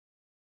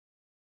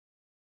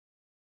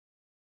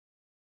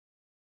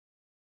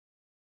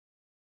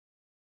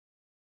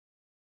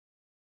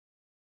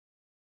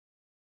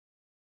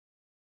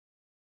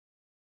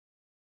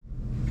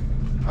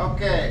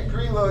Okay,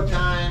 preload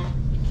time.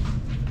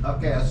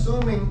 Okay,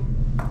 assuming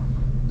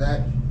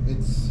that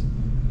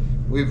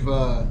we've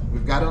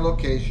got a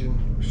location,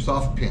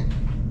 soft pin,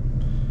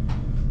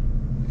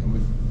 and we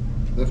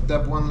lift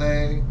up one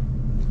leg,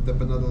 lift up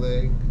another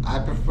leg. I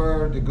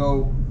prefer to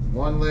go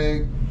one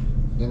leg,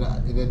 then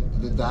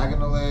the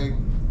diagonal leg,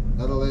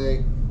 another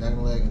leg,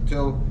 diagonal leg,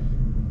 until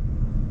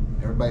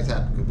everybody's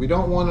happy. Because we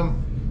don't want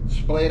them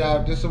splayed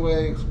out this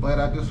way, splayed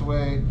out this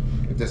way.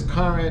 If there's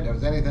current, if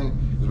there's anything,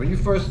 because when you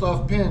first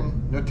soft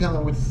pin, no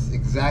telling what's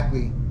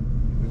exactly.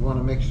 We want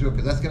to make sure,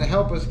 because that's going to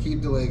help us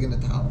keep the leg in the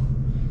towel.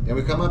 Then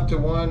we come up to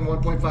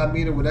 1.5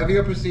 meter, whatever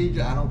your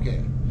procedure, I don't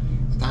care.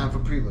 It's time for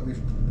preload.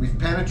 We've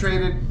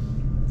penetrated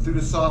through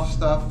the soft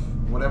stuff,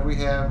 whatever we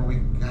have, and we're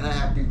kind of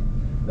happy.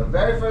 The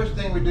very first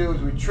thing we do is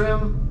we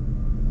trim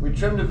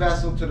the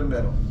vessel to the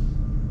middle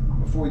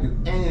before we do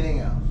anything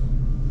else.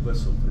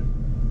 Vessel trim.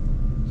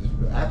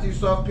 After you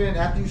soft pin,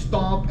 after you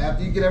stomp,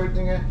 after you get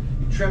everything in,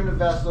 you trim the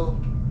vessel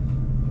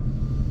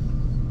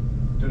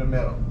to the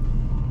middle.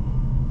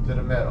 To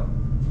the middle.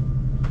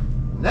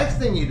 Next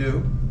thing you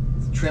do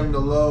is trim the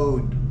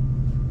load.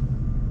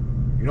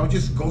 You don't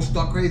just go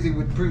start crazy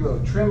with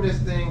preload. Trim this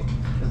thing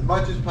as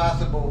much as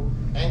possible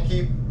and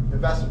keep the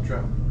vessel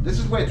trim. This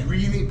is where it's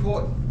really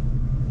important.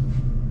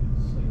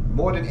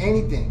 More than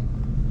anything.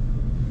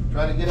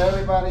 Try to get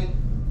everybody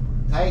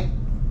tight.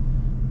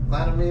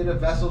 Clinometer,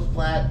 vessel's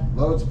flat,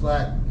 load's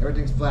flat,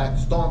 everything's flat,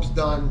 stomp's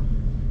done.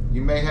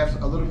 You may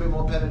have a little bit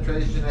more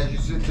penetration as you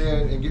sit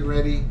there and get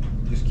ready.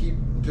 Just keep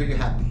until you're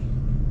happy.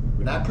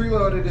 We're not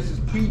preloaded, this is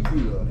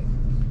pre-preloading.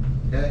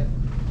 Okay?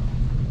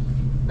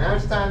 Now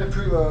it's time to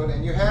preload,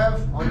 and you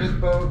have on this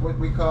boat what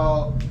we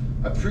call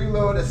a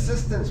preload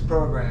assistance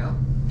program.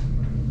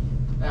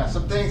 Now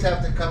some things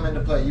have to come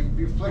into play.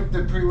 You flick the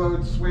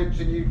preload switch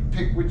and you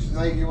pick which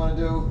leg you want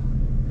to do.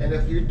 And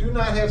if you do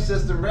not have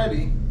system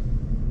ready,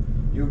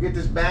 you'll get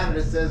this banner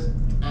that says,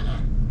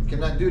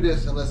 cannot do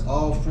this unless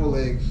all 4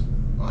 legs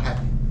are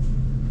happy.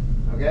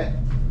 Okay?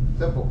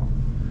 Simple.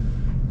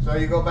 So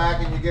you go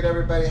back and you get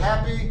everybody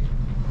happy.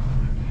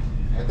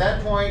 At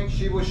that point,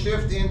 she will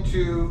shift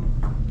into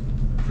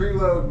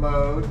preload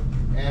mode,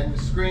 and the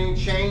screen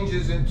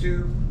changes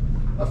into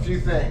a few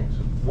things.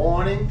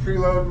 Warning,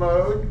 preload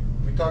mode.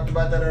 We talked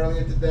about that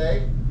earlier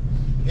today.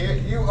 Here,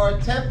 you are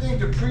attempting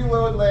to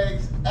preload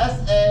legs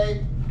SA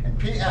and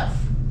PF.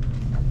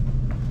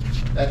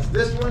 That's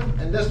this one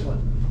and this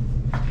one.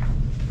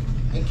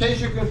 In case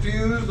you're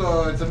confused,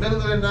 or it's the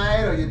middle of the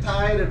night, or you're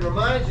tired, it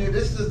reminds you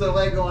this is the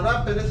leg going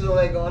up and this is the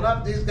leg going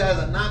up. These guys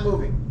are not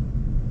moving.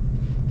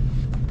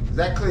 Is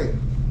that clear?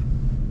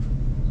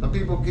 Some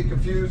people get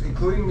confused,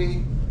 including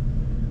me.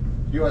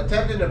 You are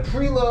attempting to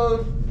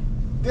preload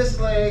this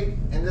leg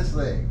and this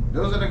leg.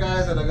 Those are the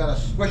guys that are going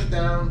to squish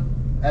down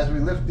as we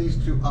lift these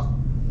two up.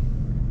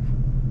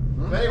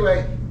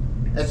 Anyway,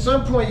 at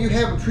some point you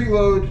have a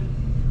preload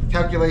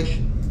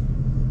calculation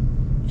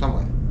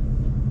somewhere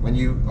when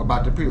you are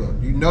about to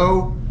preload. You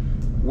know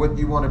what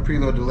you want to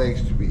preload the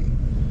legs to be.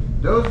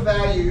 Those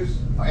values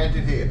are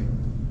entered here.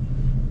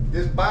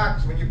 This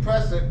box, when you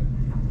press it,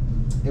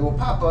 it will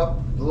pop up,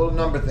 the little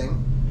number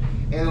thing,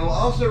 and it will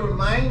also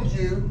remind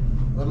you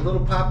of a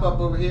little pop-up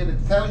over here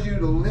that tells you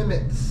the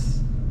limits.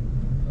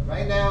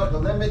 Right now, the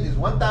limit is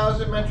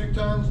 1,000 metric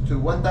tons to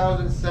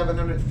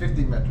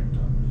 1,750 metric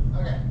tons.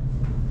 Okay.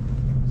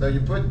 So you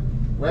put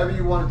wherever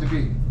you want it to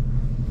be.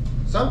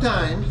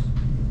 Sometimes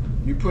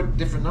you put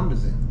different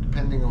numbers in,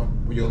 depending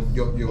on your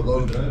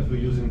load. We're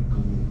using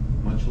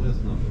much less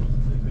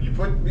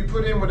numbers. You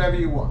put in whatever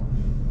you want.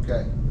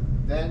 Okay.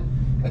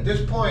 Then at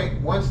this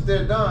point, once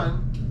they're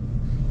done,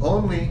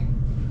 only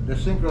the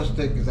synchro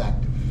stick is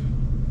active.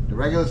 The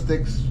regular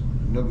stick's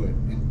no good.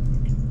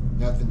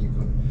 Nothing you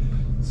could.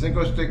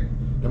 Synchro stick,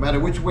 no matter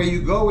which way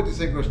you go with the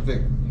synchro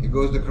stick, it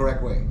goes the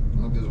correct way.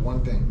 Only there's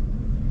one thing.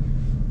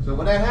 So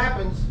when that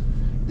happens,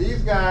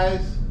 these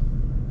guys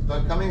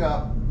start coming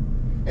up,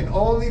 and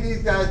only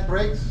these guys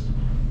brakes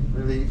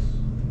release,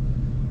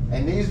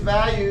 and these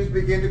values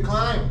begin to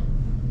climb.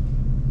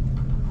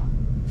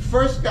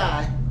 First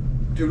guy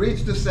to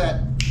reach the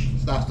set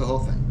stops the whole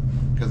thing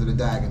because of the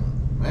diagonal,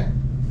 right?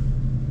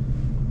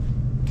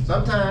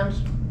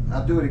 Sometimes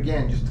I'll do it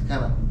again just to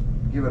kind of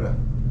give it a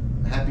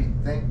happy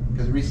thing,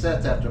 because it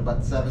resets after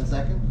about 7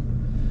 seconds.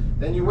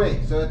 Then you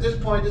wait. So at this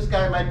point, this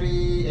guy might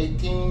be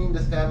 18,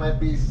 this guy might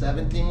be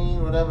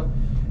 17, whatever,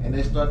 and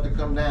they start to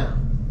come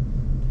down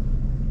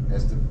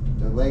as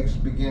the legs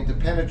begin to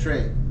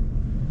penetrate.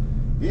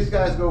 These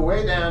guys go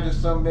way down to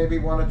some maybe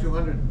 100 or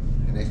 200,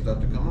 and they start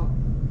to come up.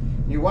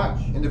 You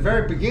watch. In the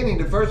very beginning,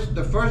 the first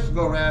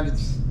go around,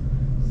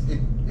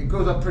 it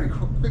goes up pretty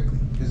quickly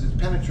because it's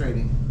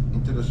penetrating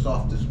into the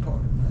softest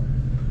part.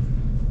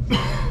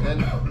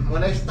 And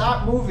when they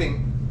stop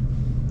moving,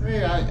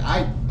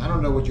 I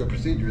don't know what your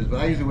procedure is, but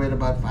I usually wait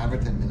about 5 or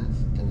 10 minutes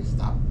until we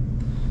stop.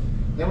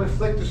 Then we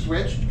flick the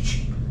switch,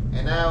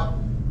 and now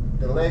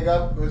the leg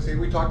up. See,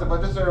 we talked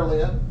about this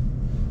earlier.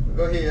 We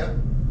go here,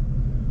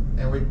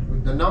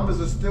 and the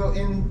numbers are still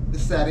in the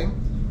setting.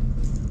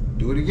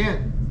 Do it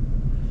again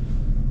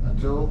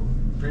until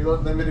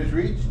preload limit is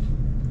reached,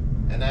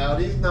 and now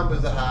these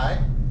numbers are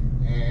high,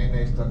 and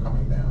they start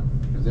coming down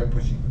because they're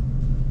pushing.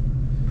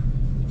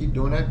 You keep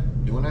doing that,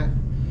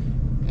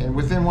 and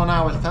within 1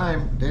 hour's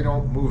time, they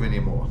don't move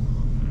anymore.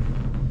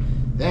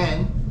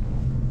 Then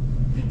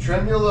you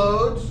trim your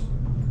loads,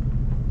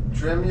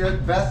 trim your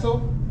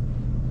vessel,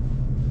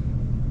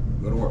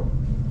 go to work.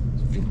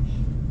 It's finished.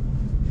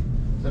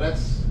 So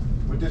that's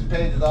what this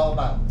page is all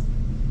about.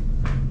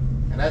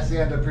 And that's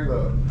the end of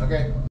preload.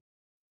 Okay.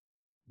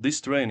 This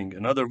training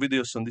and other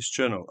videos on this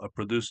channel are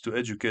produced to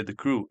educate the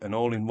crew and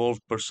all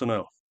involved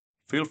personnel.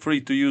 Feel free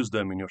to use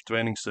them in your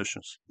training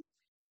sessions.